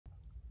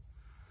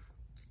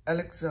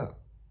Alexa,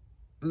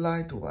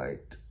 light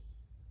white.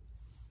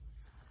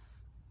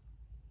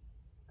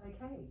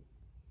 Okay.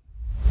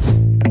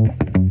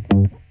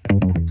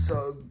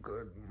 So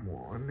good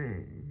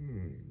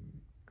morning.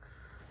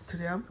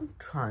 Today I'm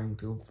trying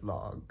to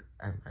vlog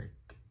and like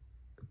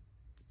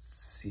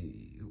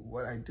see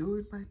what I do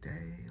in my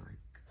day, like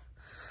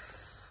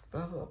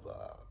blah blah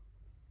blah.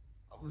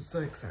 I was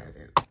so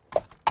excited.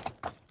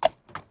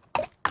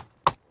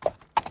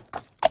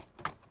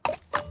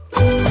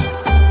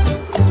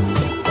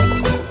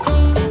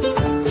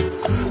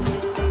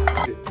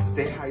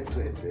 Stay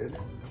hydrated.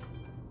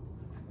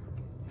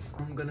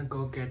 I'm gonna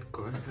go get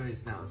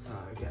groceries now, so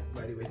get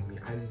ready with me.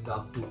 I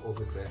love to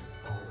overdress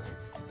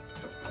always.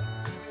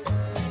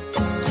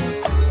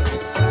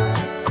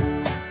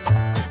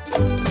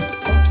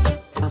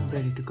 I'm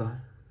ready to go.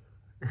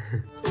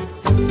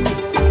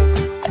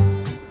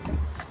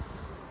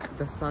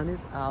 The sun is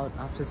out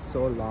after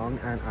so long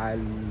and I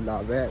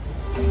love it.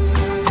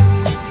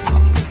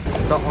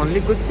 The only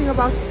good thing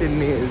about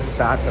Sydney is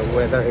that the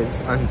weather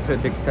is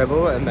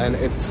unpredictable, and then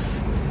it's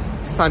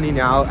sunny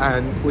now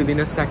and within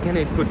a second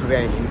it could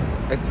rain.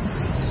 It's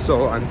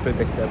so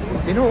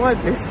unpredictable. You know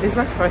what, this is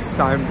my first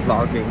time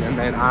vlogging and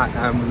then I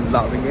am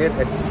loving it.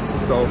 It's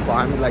so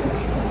fun. Like,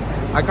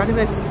 I can't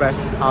even express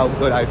how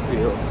good I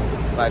feel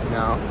right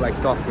now, like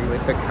talking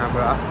with the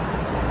camera.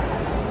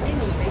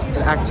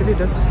 It actually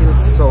does feel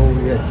so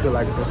weird to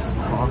like just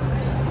talk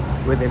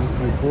within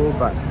people,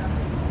 but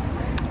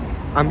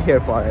I'm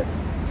here for it.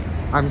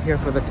 I'm here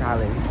for the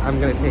challenge. I'm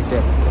gonna take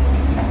it.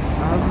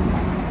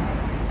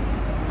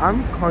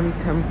 I'm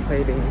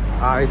contemplating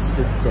if I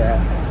should get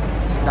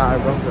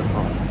Starbucks or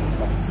not.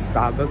 But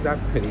Starbucks are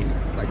pretty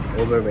like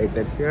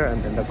overrated here,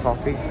 and then the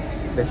coffee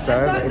they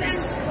serve,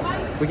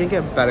 we can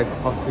get better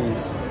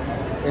coffees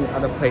in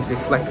other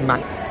places like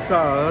Mac.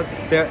 So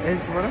there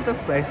is one of the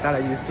places that I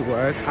used to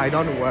work. I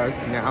don't work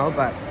now,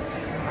 but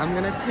I'm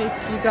gonna take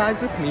you guys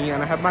with me,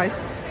 and I have my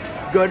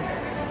good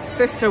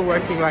sister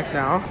working right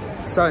now.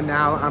 So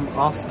now I'm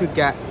off to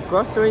get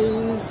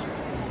groceries.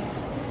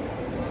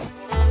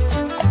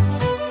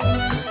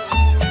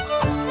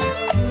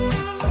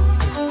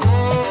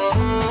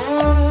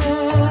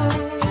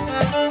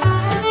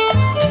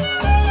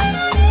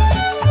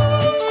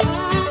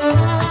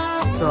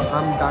 So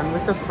I'm done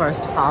with the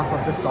first half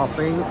of the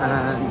shopping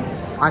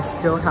and I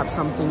still have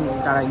something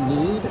that I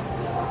need.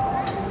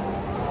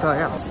 So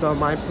yeah, so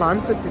my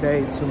plan for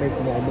today is to make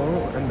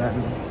momo and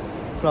then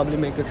probably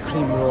make a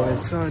cream roll.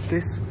 So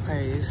this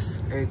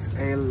place, it's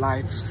a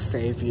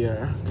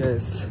lifesaver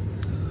because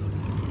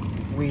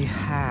we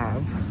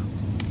have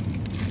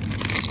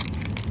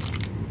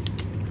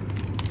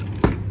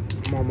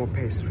momo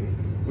pastry.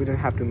 We don't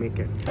have to make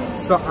it.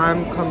 So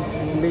I'm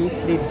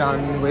completely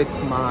done with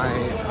my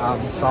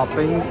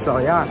shopping. So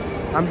yeah,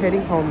 I'm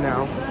heading home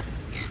now.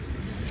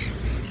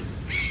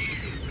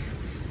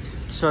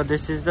 So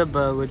this is the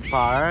Burwood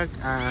Park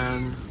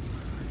and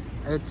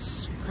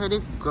it's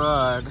pretty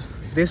good.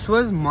 This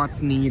was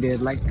much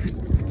needed. Like,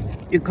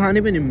 you can't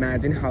even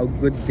imagine how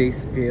good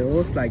this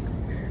feels. Like,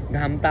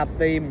 gham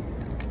tapte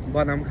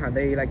badam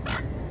khade, like.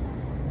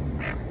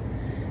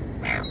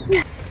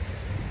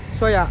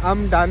 So yeah,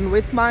 I'm done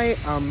with my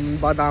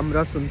badam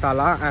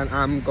rasuntala and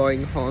I'm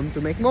going home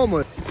to make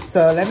momos.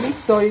 So let me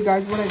show you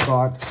guys what I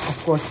got.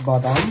 Of course,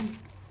 badam.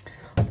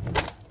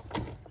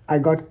 I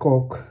got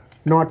Coke,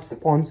 not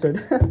sponsored,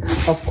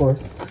 of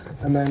course.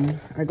 And then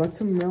I got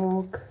some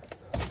milk.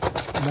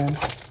 And then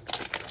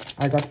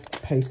I got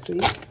pastry.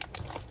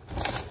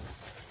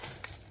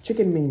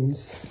 Chicken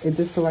means it's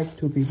just for like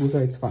 2 people, so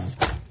it's fine.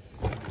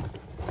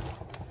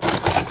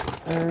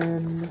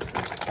 And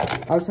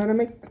I was trying to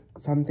make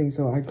something,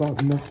 so I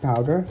got milk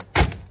powder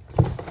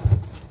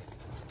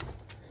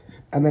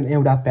and then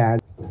euda pan.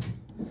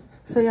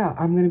 So yeah,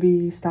 I'm gonna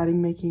be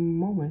starting making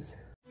momos.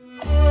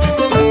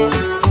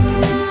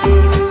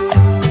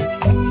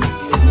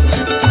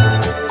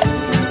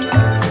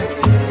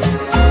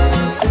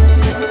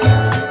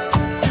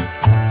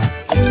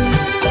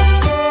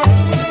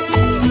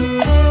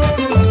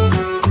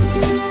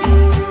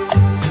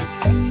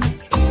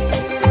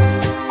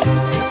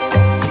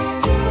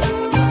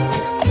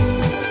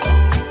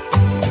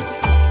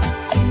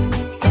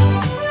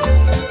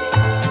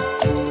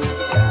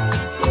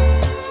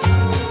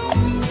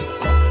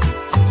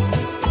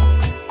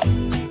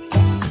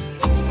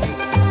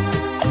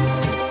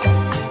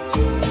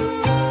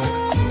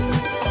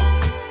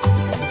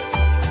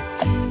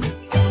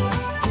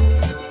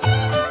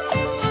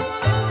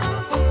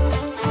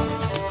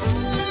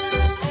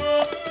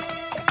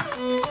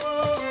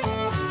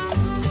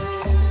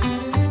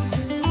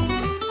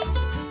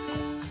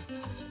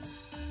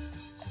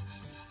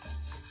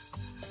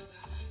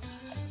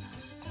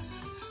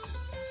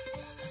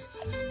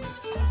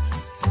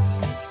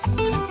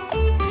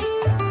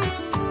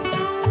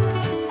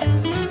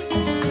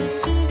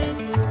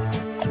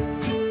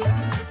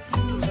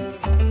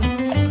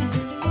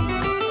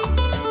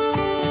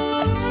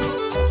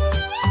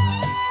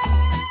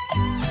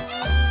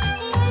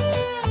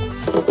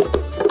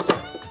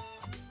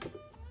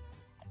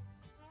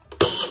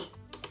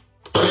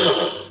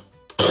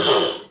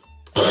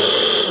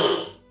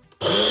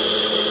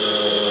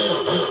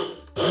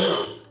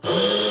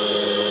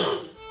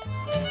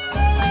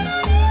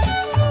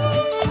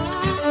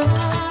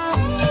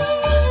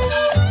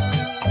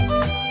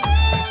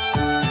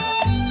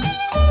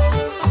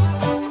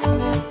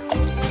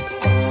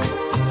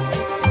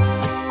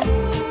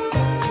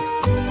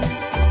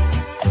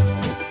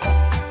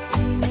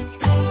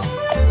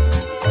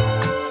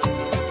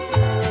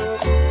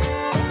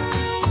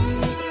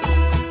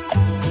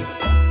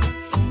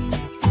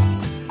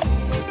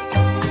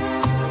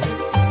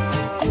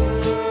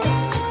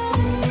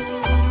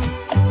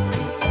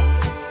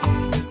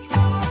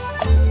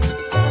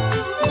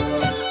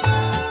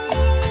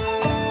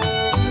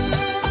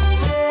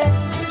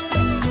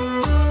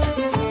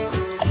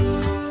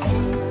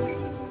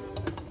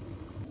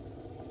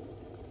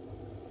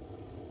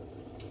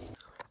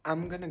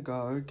 I'm gonna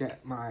go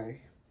get my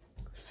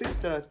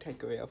sister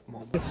takeaway of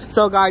momo.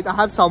 So guys, I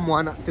have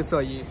someone to show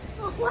you.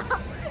 Oh, wow.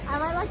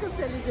 Am I like a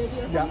celebrity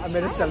or something? Yeah, I'm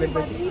a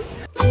celebrity.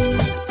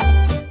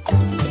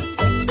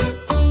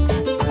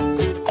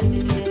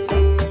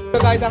 So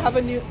guys, I have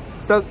a new...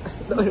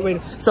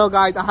 So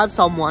guys, I have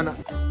someone